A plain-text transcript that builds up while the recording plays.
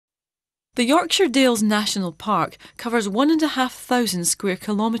The Yorkshire Dales National Park covers 1,500 square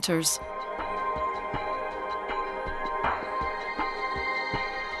kilometres.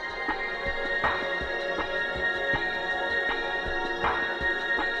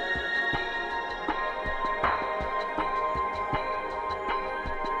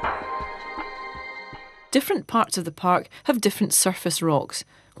 Different parts of the park have different surface rocks.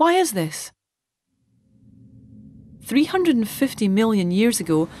 Why is this? 350 million years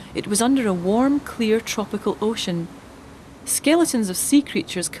ago, it was under a warm, clear tropical ocean. Skeletons of sea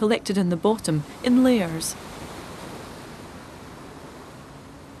creatures collected in the bottom in layers.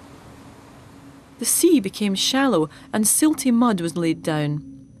 The sea became shallow and silty mud was laid down.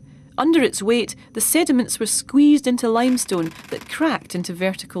 Under its weight, the sediments were squeezed into limestone that cracked into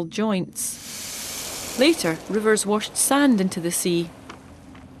vertical joints. Later, rivers washed sand into the sea.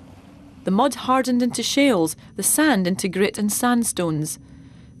 The mud hardened into shales, the sand into grit and sandstones.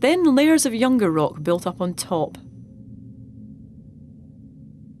 Then layers of younger rock built up on top.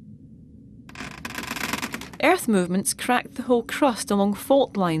 Earth movements cracked the whole crust along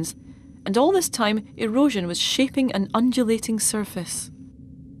fault lines, and all this time erosion was shaping an undulating surface.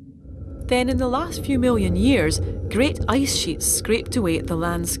 Then in the last few million years, great ice sheets scraped away at the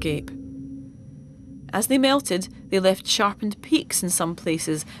landscape. As they melted, they left sharpened peaks in some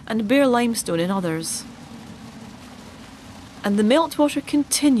places and bare limestone in others. And the meltwater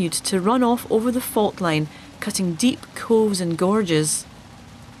continued to run off over the fault line, cutting deep coves and gorges.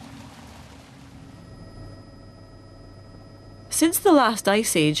 Since the last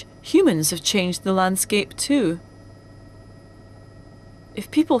ice age, humans have changed the landscape too. If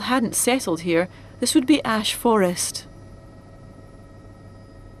people hadn't settled here, this would be ash forest.